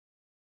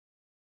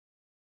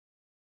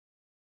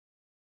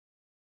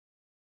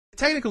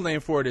technical name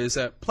for it is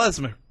a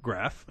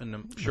plethysmograph, and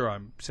I'm sure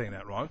I'm saying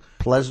that wrong.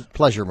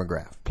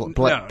 Pleasureograph.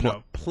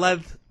 Plethysmograph.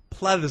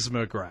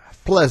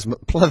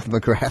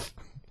 Plethysmograph.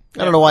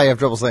 I don't know why you have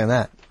trouble saying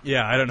that.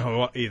 Yeah, I don't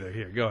know either.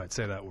 Here, go ahead,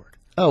 say that word.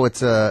 Oh,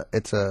 it's a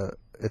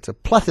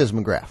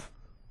plethysmograph.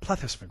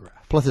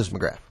 Plethysmograph.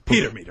 Plethysmograph.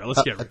 Peter meter.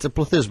 Let's get rid of it. It's a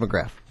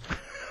plethysmograph.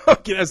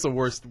 Okay, that's the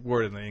worst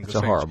word in the English.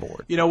 It's a horrible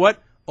word. You know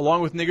what?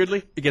 Along with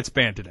niggardly, it gets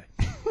banned today.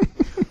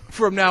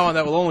 From now on,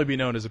 that will only be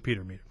known as a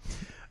Peter meter.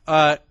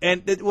 What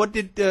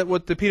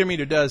the Peter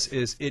meter does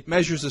is it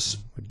measures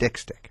a dick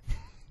stick.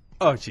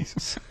 Oh,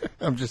 Jesus.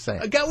 I'm just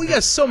saying. We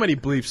got so many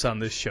bleeps on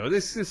this show.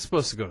 This is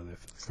supposed to go to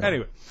this.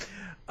 Anyway,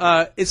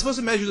 it's supposed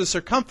to measure the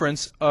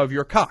circumference of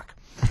your cock.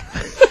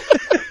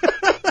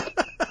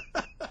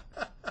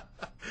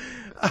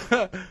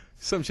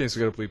 Some chance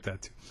we're going to bleep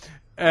that, too.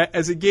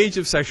 As a gauge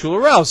of sexual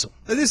arousal.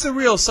 Now, this is a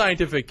real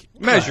scientific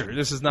measure. Right.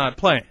 This is not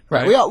playing.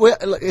 Right. We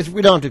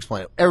don't have to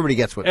explain it. Everybody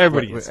gets what.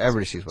 Everybody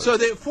sees what. So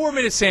the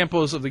 4-minute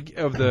samples of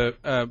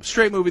the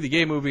straight movie, the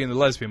gay movie, and the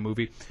lesbian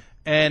movie,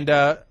 and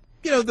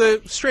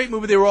the straight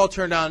movie they were all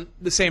turned on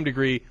the same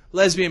degree.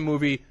 Lesbian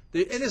movie,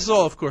 and this is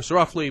all of course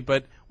roughly,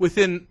 but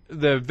within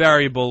the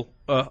variable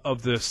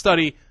of the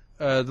study,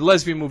 the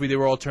lesbian movie they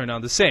were all turned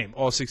on the same.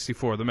 All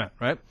 64 of the men,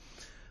 right?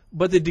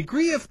 But the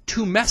degree of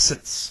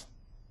tumescence.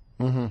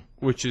 Mm-hmm.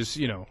 Which is,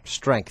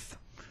 strength.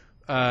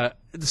 The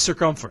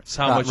circumference,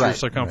 how much your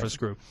circumference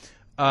grew.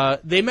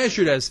 They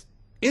measured as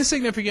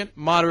insignificant,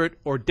 moderate,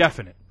 or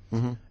definite.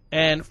 Mm-hmm.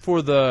 And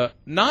for the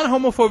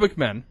non-homophobic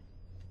men,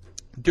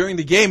 during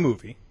the gay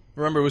movie,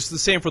 remember it was the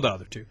same for the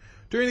other two,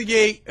 during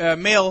the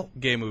male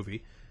gay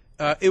movie,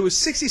 it was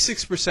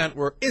 66%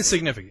 were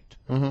insignificant,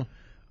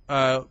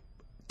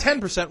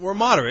 10% were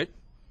moderate,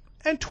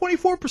 and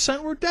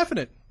 24% were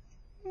definite.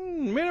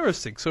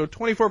 Interesting. So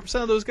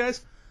 24% of those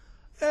guys,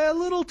 a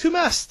little too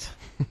messed.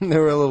 They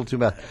were a little too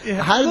messed.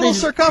 Yeah, how did they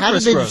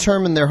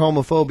determine their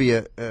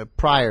homophobia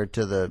prior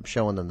to the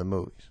showing them the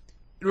movies?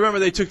 Remember,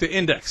 they took the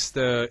index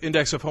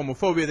of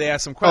homophobia. They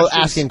asked some questions. Oh,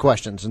 asking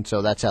questions, and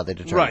so that's how they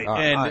determined.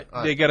 Right, and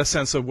they got a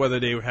sense of whether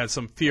they had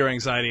some fear,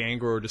 anxiety,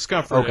 anger, or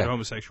discomfort at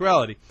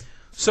homosexuality.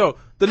 So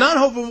the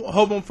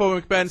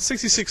non-homophobic men,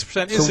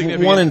 66% insignificant.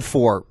 So 1 in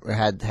 4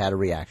 had a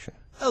reaction.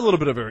 A little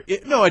bit of a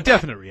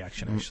definite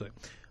reaction, actually.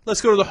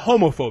 Let's go to the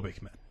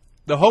homophobic men.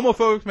 The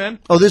homophobic men.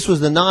 Oh, this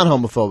was the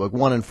non-homophobic.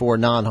 1 in 4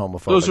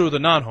 non-homophobic. Those were the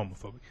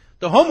non-homophobic.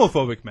 The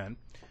homophobic men,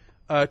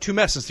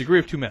 tumescence, degree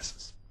of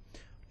tumescence,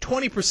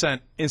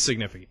 20%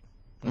 insignificant.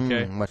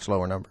 Okay, much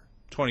lower number.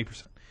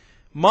 20%.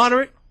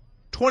 Moderate,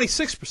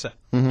 26%.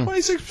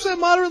 26%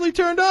 moderately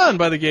turned on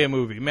by the gay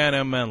movie Man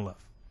and Man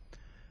Love.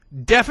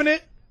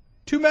 Definite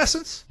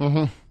tumescence,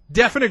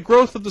 definite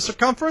growth of the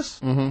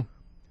circumference,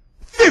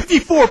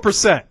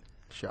 54%.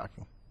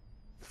 Shocking.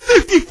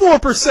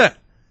 54%.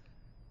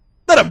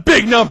 That's a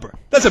big number.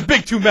 That's a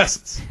big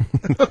tumescence.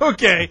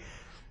 Okay.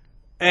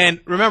 And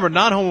remember,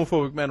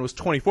 non-homophobic men was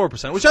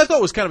 24%, which I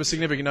thought was kind of a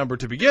significant number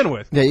to begin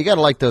with. Yeah, you got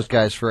to like those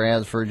guys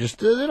for just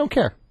they don't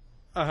care.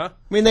 I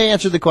mean, they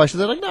answered the question.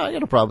 They're like, no, I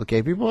got no problem with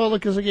gay people. Oh,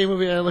 look, it's a gay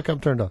movie. Look, I'm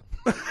turned on.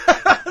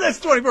 That's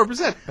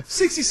 24%.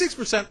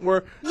 66%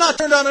 were not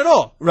turned on at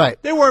all.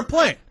 Right. They weren't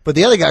playing. But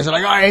the other guys are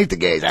like, oh, I hate the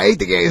gays. I hate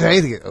the gays. I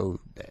hate the gays. Oh,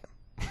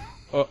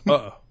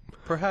 damn.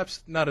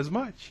 Perhaps not as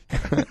much.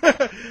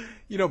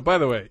 By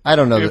the way, I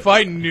don't know. If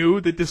I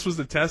knew that this was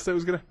the test that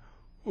was going to...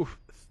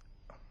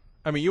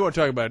 I mean, you want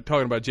to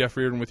talking about Jeff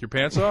Reardon with your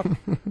pants off?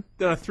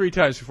 Done it 3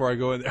 times before I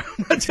go in there.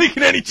 I'm not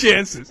taking any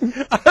chances.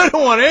 I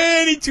don't want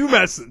any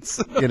tumescence.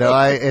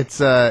 It's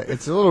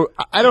a little...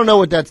 I don't know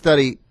what that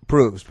study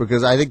proves,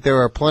 because I think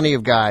there are plenty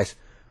of guys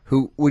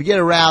who would get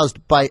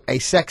aroused by a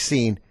sex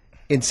scene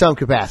in some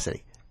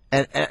capacity.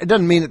 And it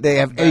doesn't mean that they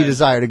have any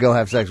desire to go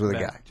have sex with a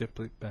guy.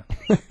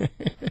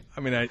 I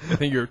mean, I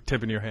think you're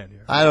tipping your hand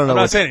here. I don't know. I'm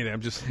not saying anything.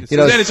 I'm just...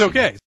 Then it's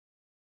okay.